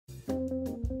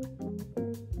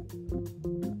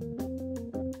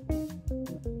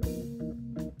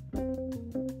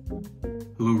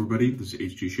Hello everybody, this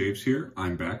is HG Shaves here.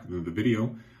 I'm back with another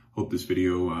video. Hope this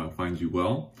video finds you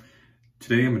well.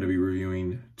 Today I'm going to be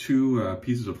reviewing two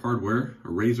pieces of hardware, a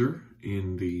razor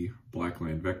in the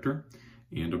Blackland Vector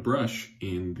and a brush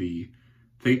in the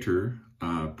Thäter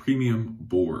Premium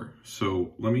Boar.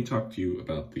 So let me talk to you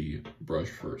about the brush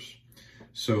first.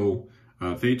 So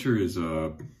Thäter is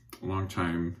a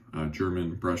longtime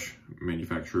German brush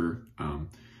manufacturer.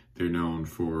 They're known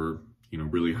for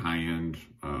really high-end,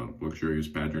 luxurious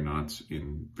badger knots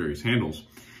in various handles.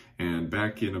 And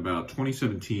back in about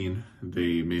 2017,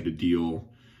 they made a deal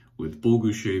with Bull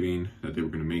Goose Shaving that they were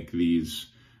going to make these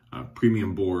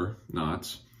premium boar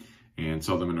knots and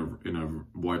sell them in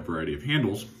a wide variety of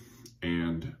handles.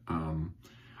 And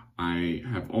I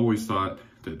have always thought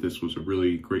that this was a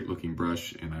really great looking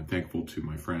brush, and I'm thankful to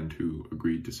my friend who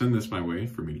agreed to send this my way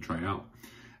for me to try out.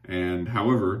 And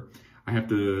however, I have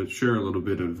to share a little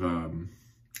bit of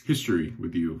history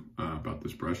with you about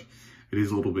this brush. It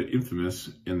is a little bit infamous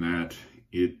in that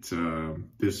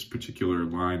this particular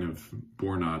line of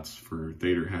boar knots for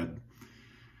Thäter had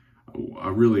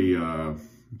a really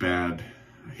bad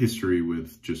history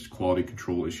with just quality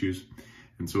control issues.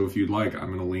 And so if you'd like, I'm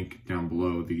going to link down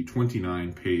below the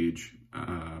 29-page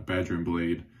Badger and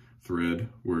Blade thread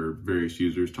where various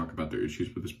users talk about their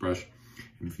issues with this brush.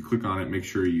 And if you click on it, make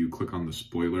sure you click on the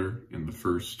spoiler in the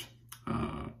first,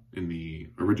 in the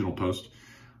original post,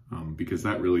 because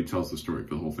that really tells the story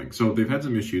for the whole thing. So they've had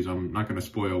some issues. I'm not going to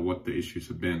spoil what the issues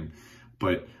have been,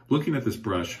 but looking at this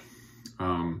brush,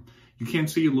 you can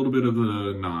see a little bit of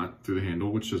the knot through the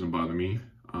handle, which doesn't bother me.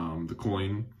 The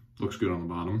coin looks good on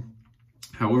the bottom.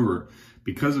 However,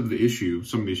 because of the issue,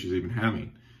 some of the issues they've been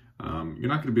having, you're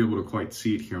not going to be able to quite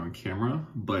see it here on camera,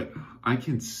 but I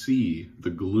can see the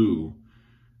glue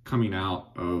coming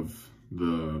out of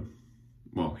the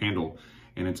handle,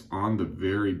 and it's on the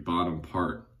very bottom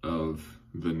part of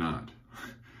the knot.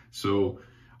 So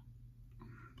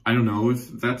I don't know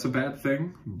if that's a bad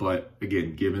thing, but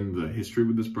again, given the history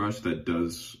with this brush, that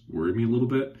does worry me a little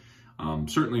bit.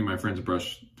 Certainly my friend's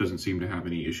brush doesn't seem to have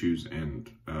any issues, and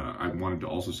I wanted to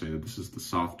also say that this is the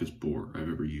softest boar I've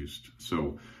ever used.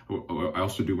 So I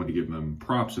also do want to give them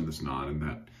props in this knot, and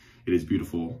that it is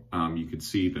beautiful. You can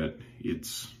see that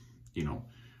it's,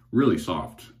 really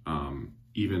soft.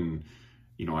 Even,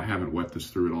 I haven't wet this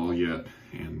through at all yet,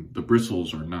 and the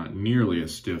bristles are not nearly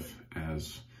as stiff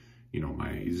as,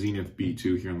 my Zenith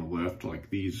B2 here on the left. Like,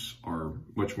 these are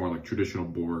much more like traditional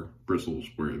boar bristles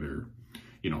where they're,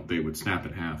 they would snap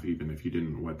in half even if you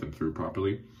didn't wet them through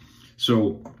properly.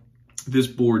 So this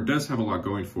board does have a lot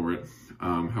going for it.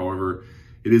 However,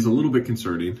 it is a little bit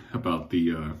concerning about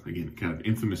the, again, kind of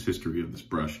infamous history of this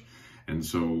brush. And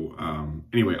so,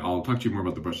 anyway, I'll talk to you more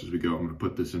about the brush as we go. I'm going to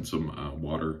put this in some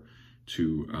water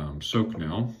to soak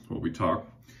now while we talk.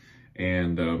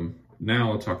 And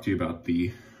now I'll talk to you about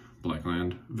the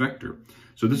Blackland Vector.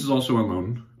 So this is also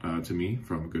on loan to me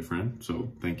from a good friend,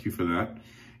 so thank you for that.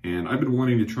 And I've been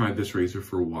wanting to try this razor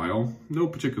for a while, no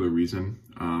particular reason.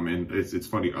 And it's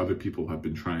funny, other people have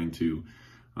been trying to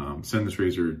send this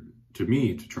razor to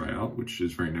me to try out, which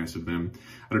is very nice of them.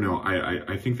 I don't know,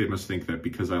 I think they must think that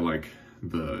because I like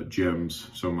the gems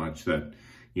so much that,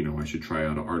 I should try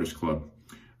out an Artist Club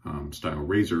style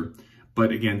razor.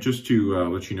 But again, just to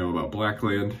let you know about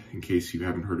Blackland, in case you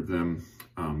haven't heard of them,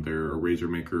 they're a razor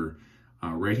maker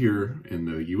right here in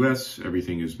the US.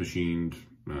 Everything is machined,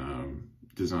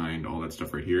 designed, all that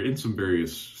stuff right here in some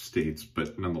various states,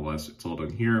 but nonetheless, it's all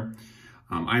done here.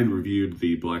 I had reviewed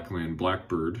the Blackland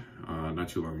Blackbird not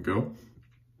too long ago,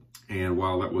 and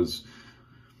while that was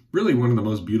really one of the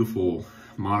most beautiful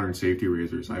modern safety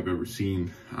razors I've ever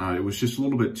seen, it was just a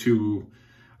little bit too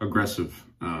aggressive.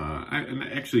 And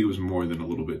actually, it was more than a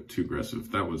little bit too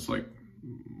aggressive. That was like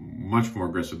much more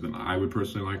aggressive than I would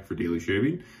personally like for daily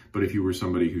shaving. But if you were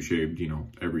somebody who shaved,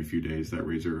 every few days, that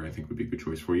razor I think would be a good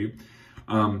choice for you.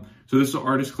 So this is an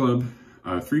Artist Club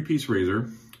 3-piece razor,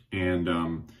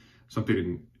 and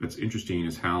something that's interesting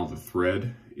is how the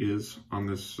thread is on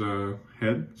this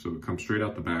head. So it comes straight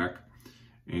out the back,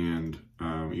 and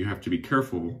you have to be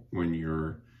careful when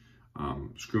you're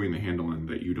screwing the handle in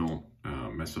that you don't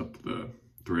mess up the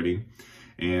threading.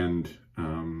 And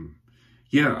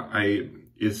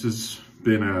this has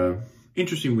been a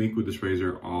interesting week with this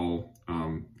razor. I'll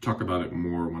talk about it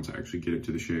more once I actually get it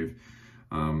to the shave.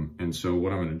 And so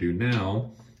what I'm going to do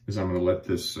now is I'm going to let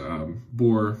this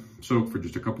boar soak for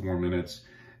just a couple more minutes,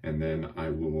 and then I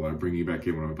will bring you back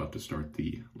in when I'm about to start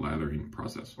the lathering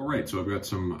process. All right, so I've got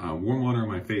some warm water on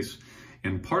my face,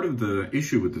 and part of the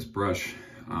issue with this brush,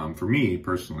 for me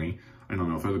personally, I don't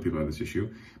know if other people have this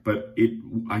issue, but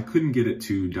I couldn't get it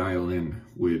to dial in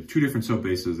with 2 different soap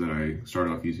bases that I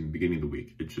started off using at the beginning of the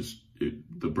week.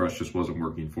 The brush just wasn't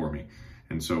working for me.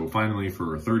 And so finally,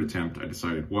 for a 3rd attempt, I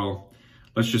decided, well,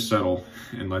 let's just settle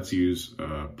and let's use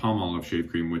Palmolive shave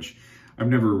cream, which I've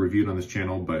never reviewed on this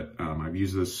channel, but I've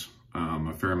used this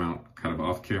a fair amount kind of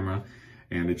off camera,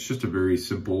 and it's just a very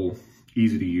simple,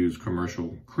 easy to use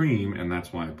commercial cream, and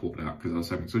that's why I pulled it out, because I was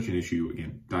having such an issue,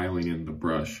 again, dialing in the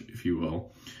brush, if you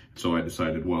will. So I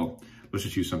decided, well, let's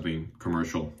just use something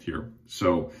commercial here.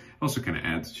 So it also kind of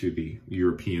adds to the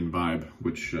European vibe,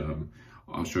 which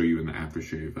I'll show you in the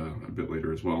aftershave a bit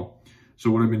later as well.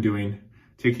 So what I've been doing,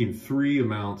 taking 3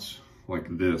 amounts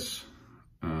like this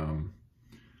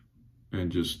and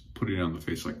just putting it on the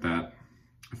face like that.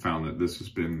 I found that this has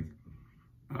been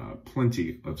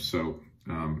plenty of soap.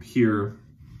 Here,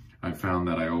 I found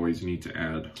that I always need to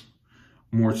add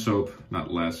more soap,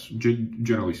 not less,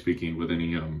 generally speaking, with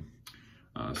any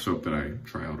soap that I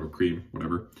try out, or cream,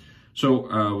 whatever.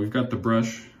 So we've got the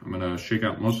brush. I'm gonna shake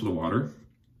out most of the water.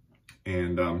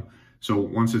 And so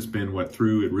once it's been wet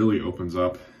through, it really opens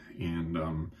up. And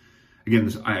again,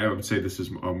 I would say this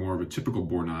is more of a typical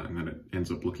boar knot, and then it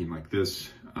ends up looking like this,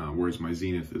 whereas my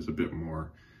zenith is a bit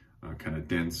more kind of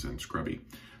dense and scrubby.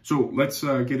 So let's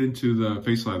get into the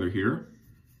face lather here.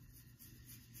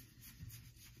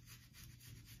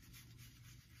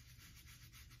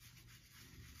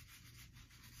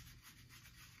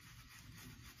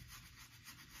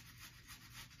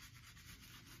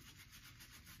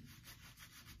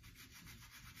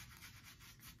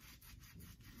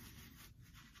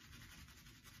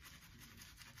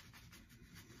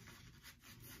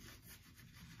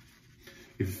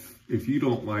 If you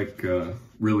don't like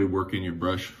really working your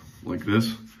brush like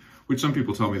this, which some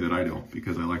people tell me that I don't,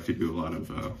 because I like to do a lot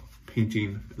of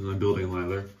painting as I'm building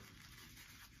lather.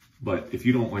 But if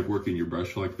you don't like working your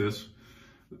brush like this,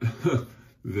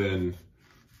 then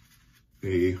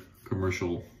a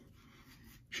commercial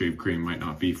shave cream might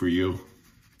not be for you.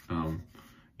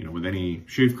 You know, with any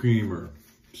shave cream or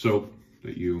soap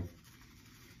that you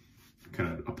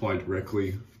kind of apply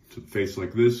directly to the face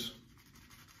like this,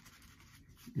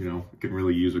 you know, it can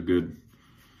really use a good,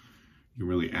 you can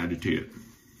really agitate it.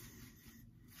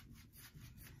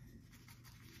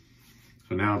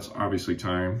 So now it's obviously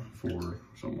time for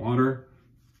some water.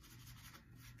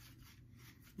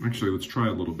 Actually, let's try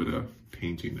a little bit of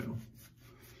painting now.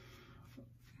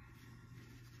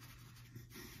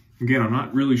 Again, I'm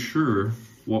not really sure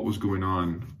what was going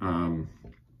on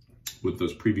with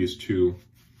those previous 2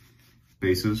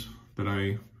 bases that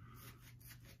I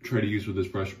tried to use with this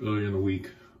brush earlier in the week.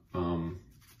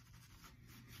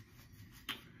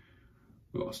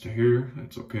 We lost a hair,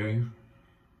 that's okay.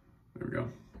 There we go.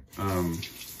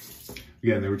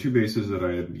 Again, there were 2 bases that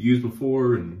I had used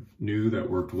before and knew that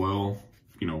worked well.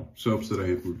 You know, soaps that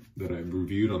I've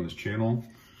reviewed on this channel,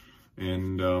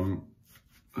 and I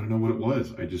don't know what it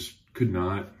was. I just could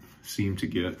not seem to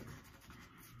get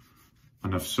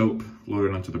enough soap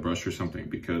loaded onto the brush or something,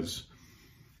 because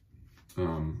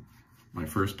my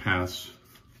first pass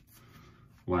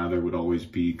lather would always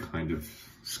be kind of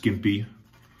skimpy,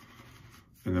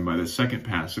 and then by the second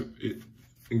pass,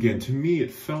 again, to me,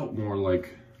 it felt more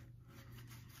like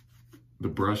the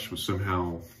brush was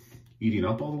somehow eating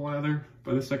up all the lather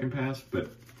by the second pass.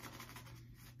 But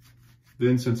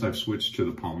then since I've switched to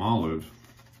the Palmolive,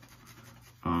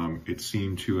 it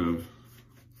seemed to have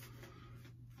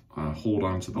hold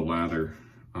on to the lather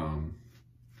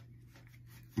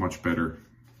much better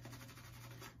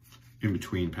in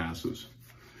between passes.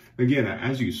 Again,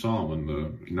 as you saw when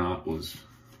the knot was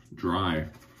dry,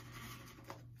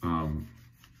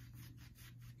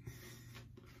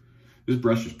 this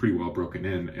brush is pretty well broken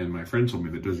in, and my friend told me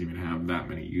that it doesn't even have that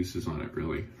many uses on it,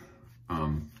 really.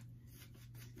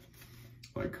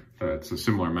 It's a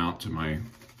similar amount to my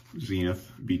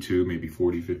Zenith B2, maybe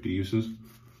 40, 50 uses.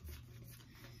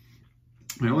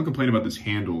 My only complaint about this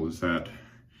handle is that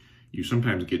you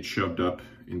sometimes get shoved up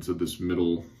into this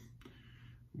middle,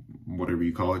 whatever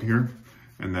you call it here,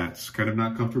 and that's kind of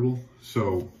not comfortable.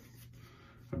 So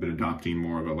I've been adopting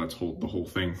more of a let's hold the whole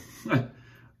thing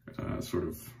sort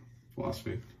of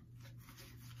philosophy.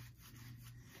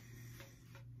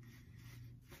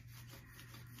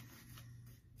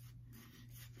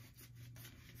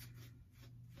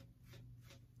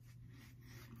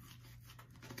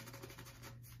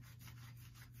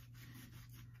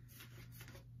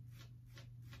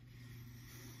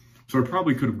 So I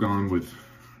probably could have gone with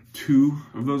 2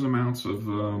 of those amounts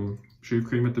of shave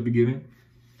cream at the beginning.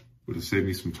 Would have saved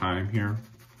me some time here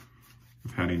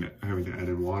of having to add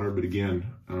in water. But again,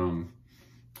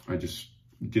 I just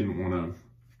didn't want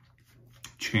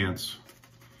chance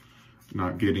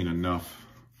not getting enough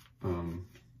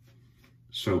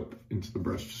soap into the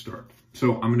brush to start.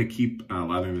 So I'm gonna keep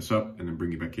lathering this up and then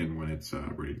bring it back in when it's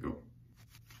ready to go.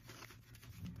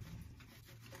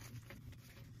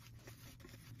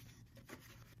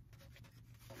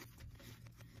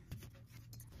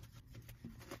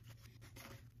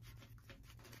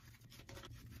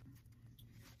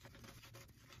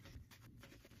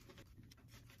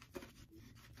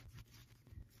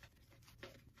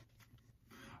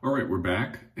 All right, we're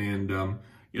back, and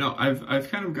you know,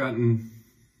 I've kind of gotten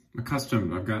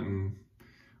accustomed.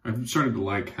 I've started to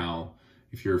like how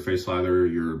if you're a face lather,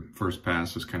 your first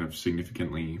pass is kind of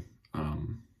significantly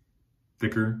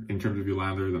thicker in terms of your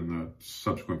lather than the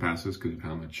subsequent passes because of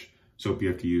how much soap you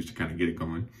have to use to kind of get it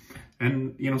going.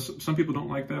 And you know, some people don't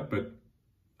like that, but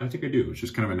I think I do. It's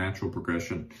just kind of a natural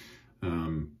progression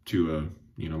to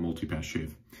a multi-pass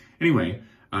shave. Anyway,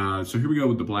 so here we go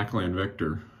with the Blackland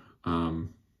Vector.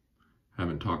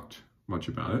 Haven't talked much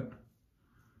about it.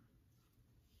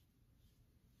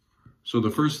 So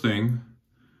the first thing,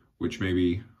 which may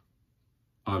be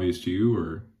obvious to you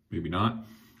or maybe not,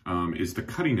 is the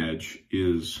cutting edge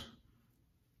is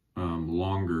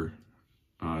longer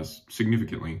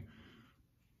significantly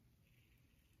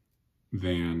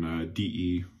than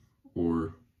DE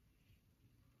or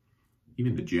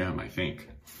even the gem, I think.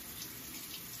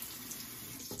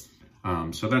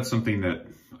 So that's something that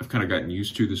I've kind of gotten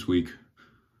used to this week.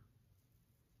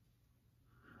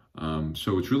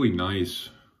 So it's really nice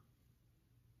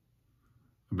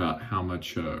about how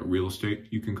much real estate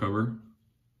you can cover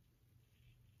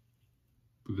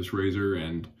with this razor.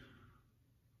 And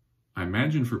I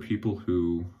imagine for people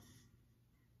who,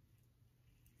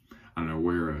 I don't know,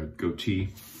 wear a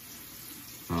goatee,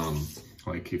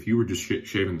 like if you were just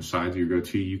shaving the sides of your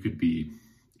goatee, you could be,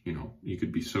 you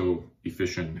could be so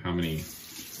efficient in how many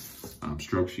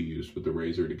strokes you use with the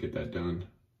razor to get that done.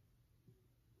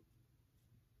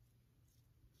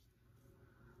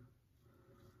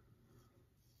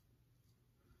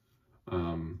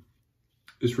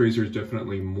 This razor is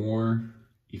definitely more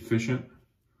efficient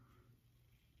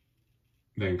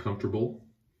than comfortable.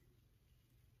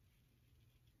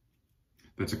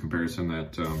 That's a comparison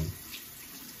that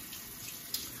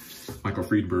Michael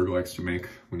Friedberg likes to make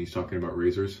when he's talking about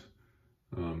razors.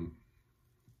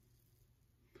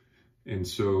 And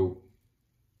so,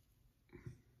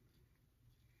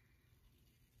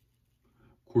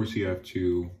 of course, you have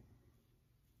to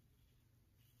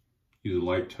use a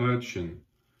light touch, and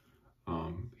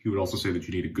he would also say that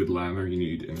you need a good lather. You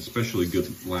need an especially good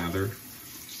lather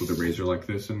with a razor like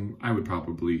this, and I would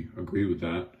probably agree with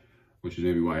that, which is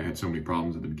maybe why I had so many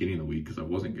problems at the beginning of the week, because I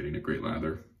wasn't getting a great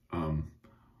lather.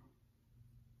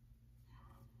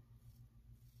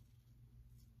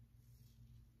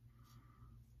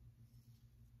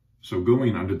 So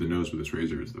going under the nose with this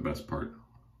razor is the best part.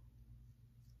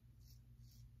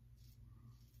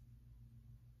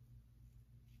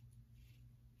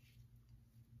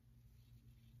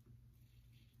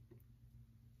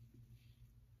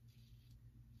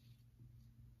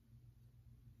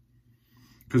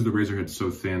 Because the razor head's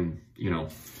so thin,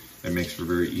 it makes for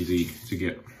very easy to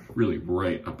get really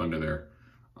right up under there.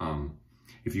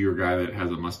 If you're a guy that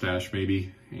has a mustache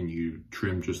maybe, and you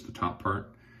trim just the top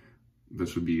part,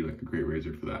 this would be like a great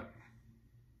razor for that.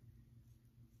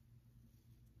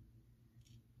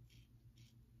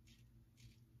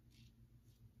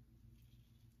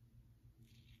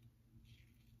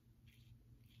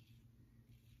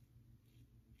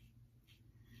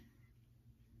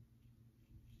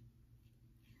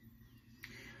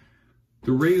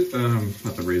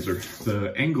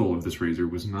 The angle of this razor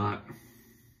was not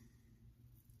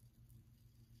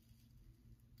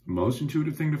the most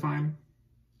intuitive thing to find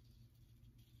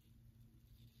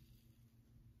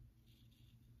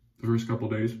the first couple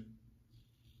days.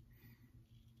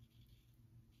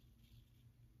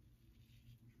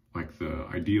 Like the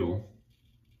ideal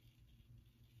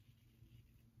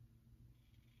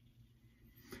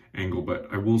angle, but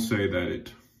I will say that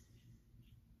it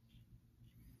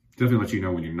definitely lets you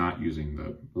know when you're not using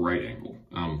the right angle.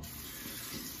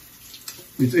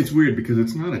 It's weird because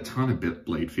it's not a ton of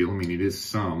blade feel. I mean, it is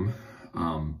some,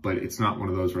 but it's not one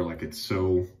of those where like it's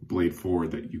so blade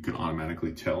forward that you can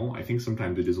automatically tell. I think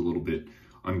sometimes it is a little bit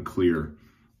unclear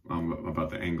about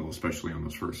the angle, especially on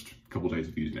those first couple days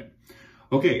of using it.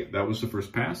 Okay, that was the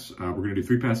first pass. We're gonna do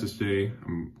 3 passes today.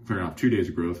 I'm clearing off 2 days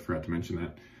of growth, forgot to mention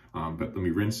that. But let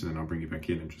me rinse and then I'll bring you back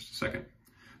in just a second.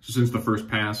 So since the first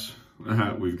pass,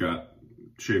 we've got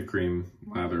shave cream,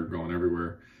 lather going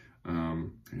everywhere.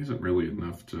 It isn't really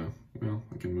enough to, well,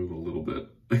 I can move a little bit.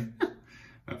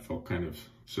 That felt kind of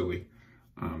silly.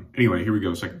 Anyway, here we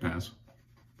go, second pass.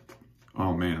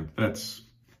 Oh man, that's,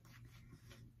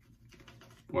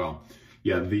 wow.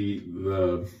 Yeah,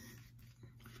 the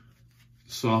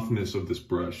softness of this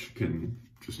brush can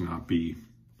just not be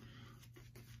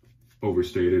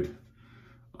overstated.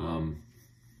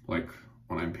 Like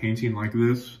when I'm painting like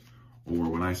this, or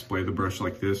when I spray the brush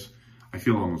like this, I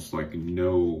feel almost like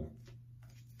no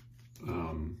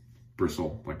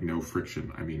bristle, like no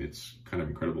friction. I mean, it's kind of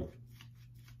incredible.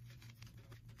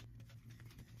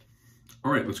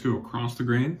 All right, let's go across the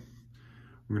grain.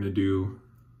 We're gonna do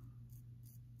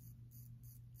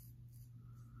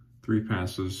 3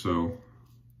 passes, so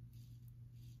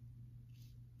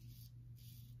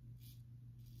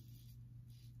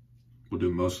we'll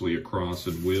do mostly across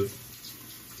and with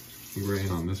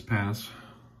grain on this pass.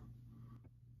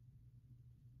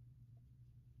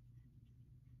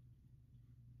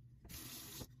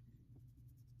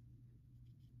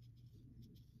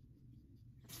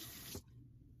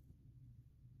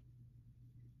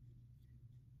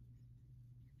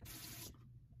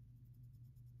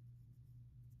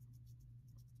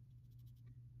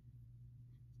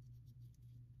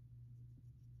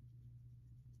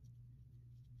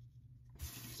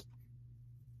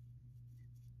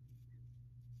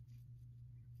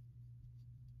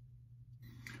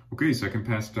 Okay, second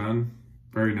pass done.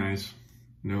 Very nice,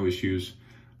 no issues.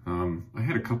 I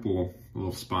had a couple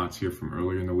little spots here from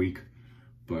earlier in the week,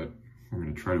 but we're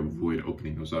gonna try to avoid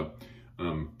opening those up.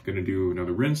 Gonna do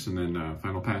another rinse and then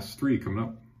final pass 3 coming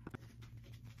up.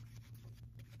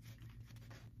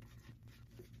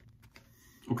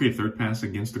 Okay, third pass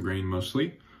against the grain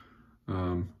mostly.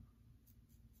 I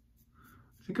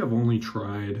think I've only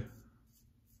tried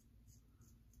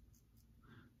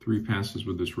 3 passes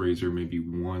with this razor maybe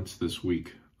once this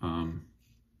week.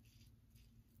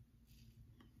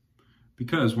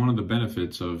 Because one of the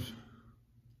benefits of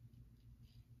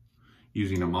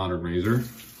using a modern razor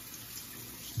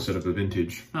instead of a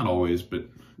vintage, not always, but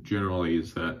generally,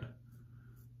 is that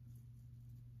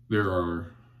there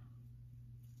are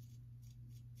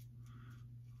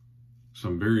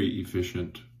some very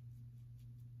efficient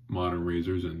modern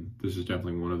razors, and this is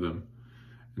definitely one of them.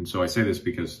 And so I say this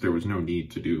because there was no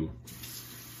need to do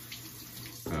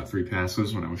 3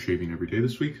 passes when I was shaving every day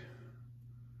this week.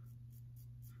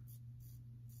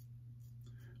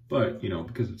 But, you know,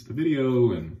 because it's the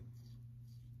video and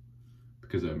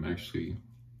because I'm actually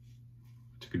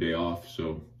took a day off,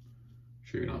 so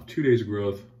shaving off 2 days of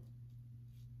growth.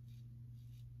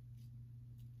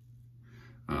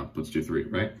 Let's do 3,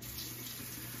 right?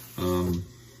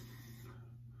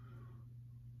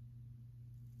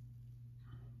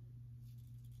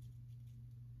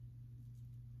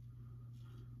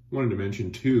 Wanted to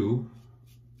mention too,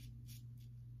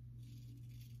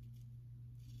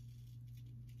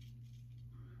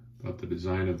 about the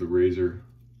design of the razor.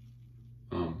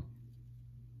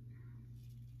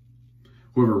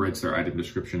 Whoever writes their item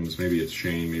descriptions, maybe it's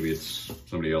Shane, maybe it's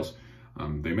somebody else,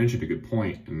 they mentioned a good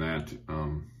point in that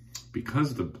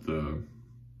because the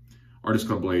artist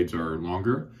cut blades are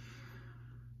longer,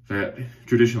 that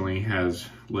traditionally has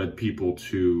led people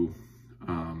to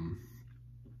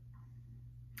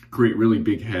create really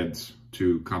big heads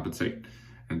to compensate.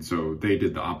 And so they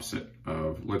did the opposite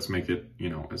of, let's make it, you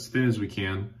know, as thin as we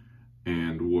can,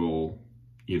 and we'll,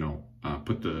 you know,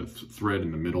 put the thread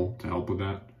in the middle to help with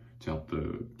that, to help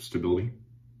the stability.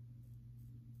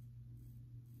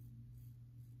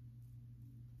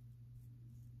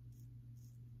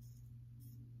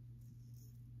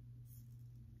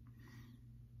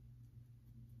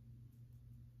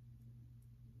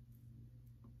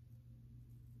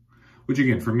 Which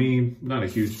again, for me, not a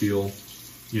huge deal.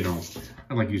 You know,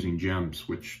 I like using gems,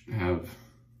 which have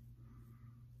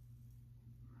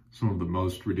some of the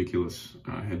most ridiculous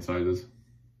head sizes.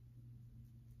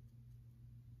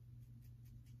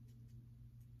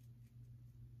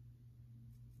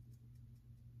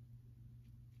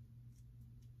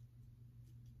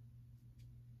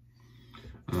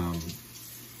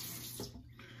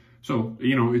 So,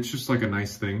 you know, it's just like a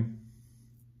nice thing.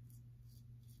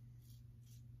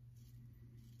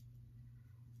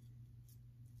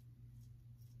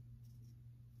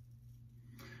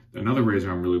 Another razor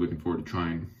I'm really looking forward to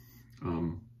trying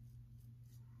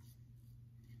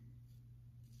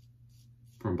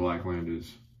from Blackland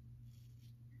is,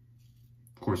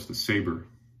 of course, the Saber,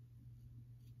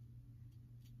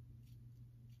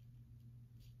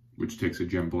 which takes a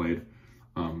gem blade.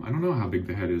 I don't know how big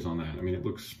the head is on that. I mean, it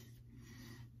looks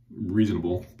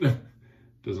reasonable.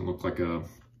 Doesn't look like a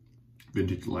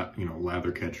vintage, you know,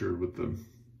 lather catcher with the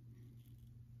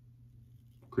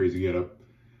crazy getup.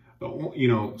 You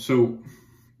know, so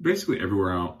basically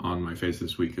everywhere on my face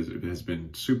this week it has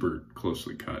been super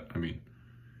closely cut. I mean,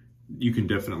 you can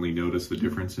definitely notice the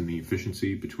difference in the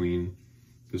efficiency between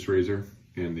this razor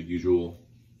and the usual,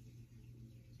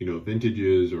 you know,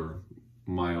 vintages or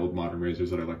mild modern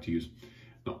razors that I like to use.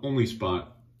 The only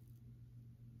spot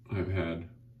I've had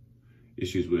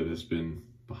issues with has been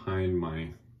behind my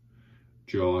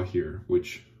jaw here,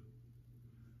 which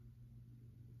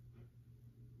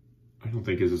I don't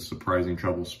think is a surprising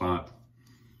trouble spot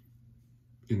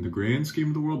in the grand scheme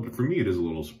of the world, but for me it is a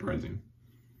little surprising.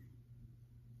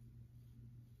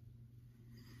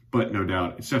 But no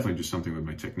doubt, it's definitely just something with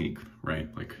my technique, right?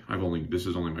 Like this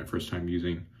is only my first time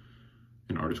using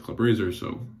an Artist Club razor,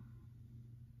 so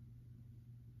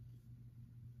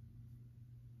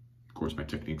of course my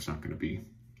technique's not gonna be,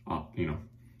 you know,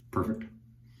 perfect.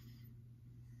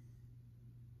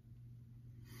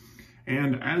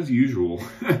 And as usual,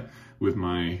 with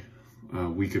my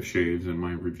week of shaves and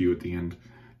my review at the end,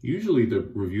 usually the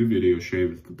review video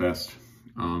shave is the best.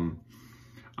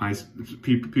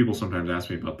 People sometimes ask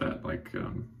me about that, like,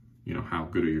 you know, how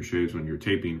good are your shaves when you're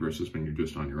taping versus when you're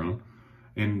just on your own?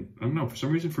 And I don't know, for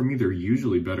some reason for me, they're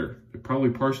usually better. It probably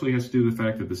partially has to do with the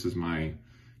fact that this is my,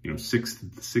 you know,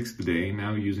 sixth day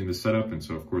now using the setup. And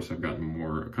so of course I've gotten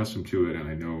more accustomed to it and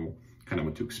I know kind of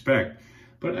what to expect.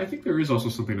 But I think there is also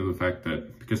something to the fact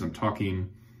that because I'm talking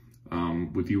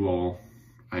with you all,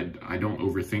 I don't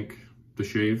overthink the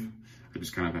shave. I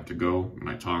just kind of have to go and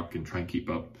I talk and try and keep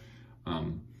up.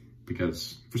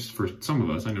 Because for some of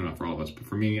us, I know not for all of us, but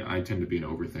for me, I tend to be an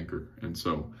overthinker. And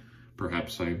so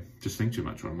perhaps I just think too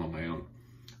much when I'm on my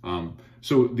own.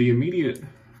 So the immediate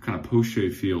kind of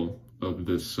post-shave feel of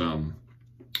this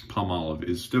Palmolive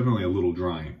is definitely a little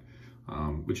drying,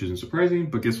 which isn't surprising,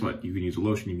 but guess what? You can use a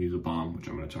lotion, you can use a balm, which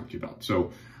I'm gonna talk to you about.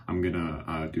 So I'm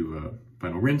gonna do a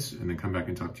final rinse and then come back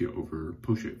and talk to you over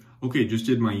post-shave. Okay, just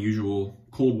did my usual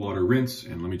cold water rinse,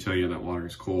 and let me tell you that water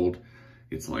is cold.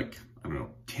 It's like, I don't know,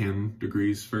 10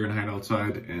 degrees Fahrenheit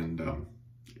outside, and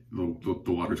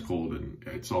the water's cold, and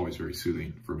it's always very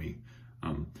soothing for me.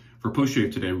 For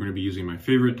post-shave today, we're gonna be using my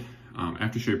favorite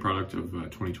aftershave product of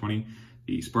 2020,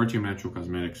 the Spartium Natural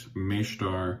Cosmetics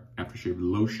Meštar Aftershave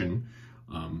Lotion.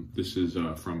 This is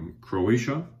from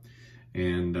Croatia,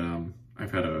 and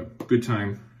I've had a good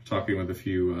time talking with a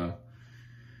few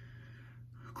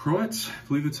Croats. I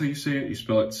believe that's how you say it. You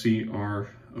spell it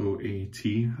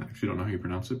C-R-O-A-T. I actually don't know how you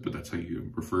pronounce it, but that's how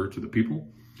you refer to the people.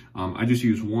 I just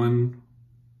use one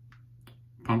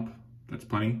pump, that's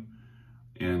plenty.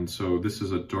 And so this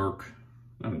is a dark,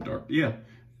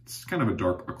 it's kind of a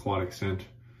dark aquatic scent.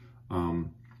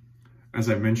 As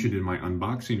I mentioned in my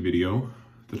unboxing video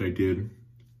that I did,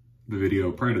 the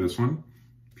video prior to this one,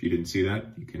 if you didn't see that,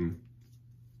 you can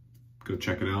go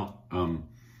check it out.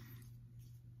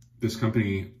 This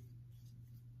company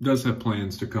does have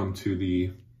plans to come to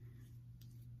the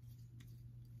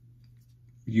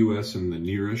US in the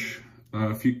nearish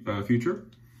future.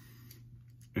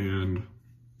 And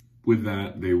with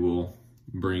that, they will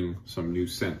bring some new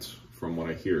scents from what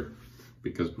I hear.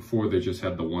 Because before they just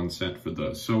had the one scent for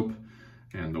the soap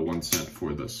and the one scent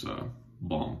for this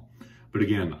balm. But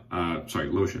again,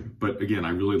 lotion. But again, I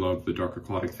really love the dark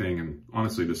aquatic thing. And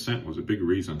honestly, the scent was a big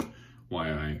reason why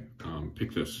I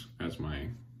picked this as my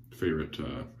favorite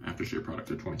aftershave product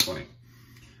of 2020.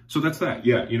 So that's that.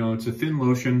 Yeah, you know, it's a thin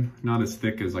lotion, not as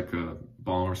thick as like a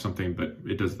balm or something, but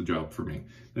it does the job for me.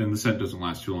 And the scent doesn't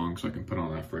last too long, so I can put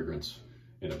on that fragrance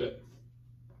in a bit.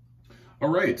 All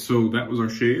right, so that was our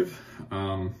shave.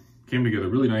 Came together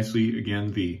really nicely.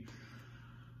 Again, the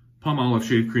Palmolive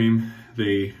shave cream,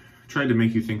 they tried to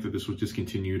make you think that this was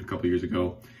discontinued a couple years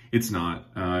ago. It's not.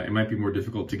 It might be more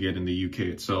difficult to get in the UK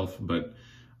itself, but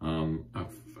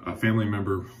a family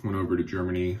member went over to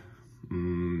Germany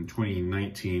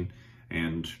 2019,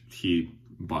 and he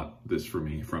bought this for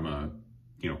me from a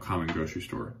common grocery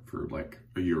store for like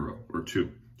 €1 or €2.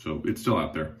 So it's still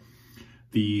out there.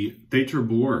 The Thäter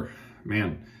Boar,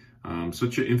 man,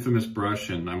 such an infamous brush,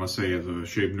 and I must say, as a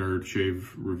shave nerd,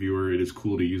 shave reviewer, it is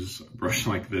cool to use a brush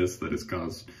like this that has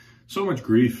caused so much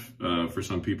grief for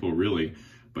some people, really.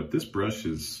 But this brush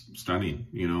is stunning.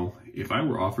 You know, if I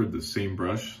were offered the same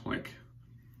brush, like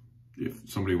if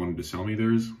somebody wanted to sell me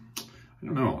theirs, I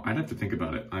don't know, I'd have to think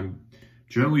about it. I'm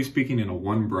generally speaking in a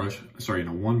one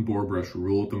bore brush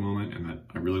rule at the moment, and that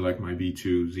I really like my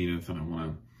V2 Zenith, and I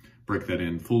want to break that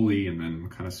in fully and then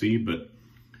kind of see, but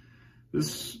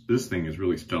this thing is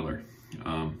really stellar.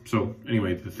 So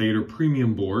anyway, the Thäter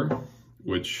Premium Boar,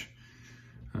 which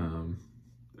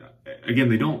again,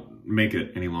 they don't make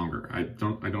it any longer. I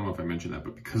don't know if I mentioned that,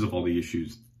 but because of all the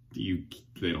issues,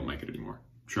 they don't make it anymore.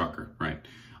 Shocker, right?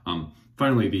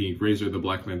 Finally, the razor, the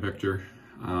Blackland Vector.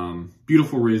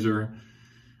 Beautiful razor.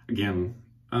 Again,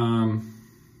 I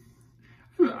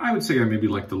would say I maybe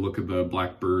like the look of the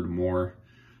Blackbird more.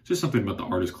 Just something about the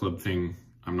Artist Club thing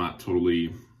I haven't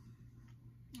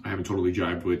totally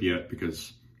jived with yet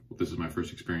because this is my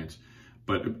first experience.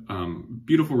 But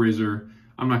beautiful razor.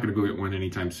 I'm not going to go get one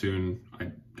anytime soon.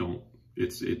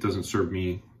 It doesn't serve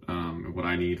me what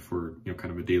I need for, you know,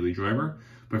 kind of a daily driver.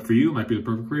 But for you, it might be the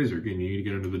perfect razor. Again, you need to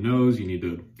get under the nose, you need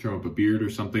to trim up a beard or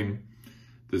something.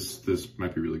 This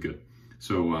might be really good.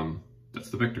 So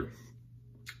that's the Vector.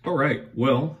 All right,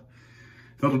 well,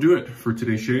 that'll do it for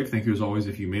today's shave. Thank you as always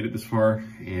if you made it this far.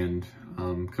 And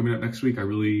coming up next week, I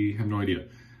really have no idea.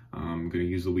 I'm going to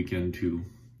use the weekend to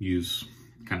use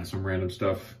kind of some random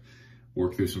stuff,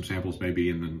 work through some samples maybe,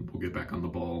 and then we'll get back on the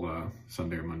ball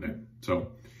Sunday or Monday.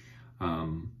 So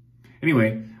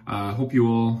anyway, hope you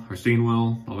all are staying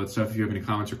well, all that stuff. If you have any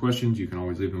comments or questions, you can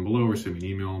always leave them below or send me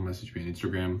an email, message me on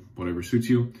Instagram, whatever suits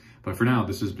you. But for now,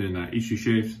 this has been H2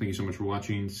 Shaves. Thank you so much for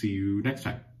watching. See you next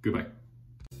time.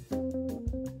 Goodbye.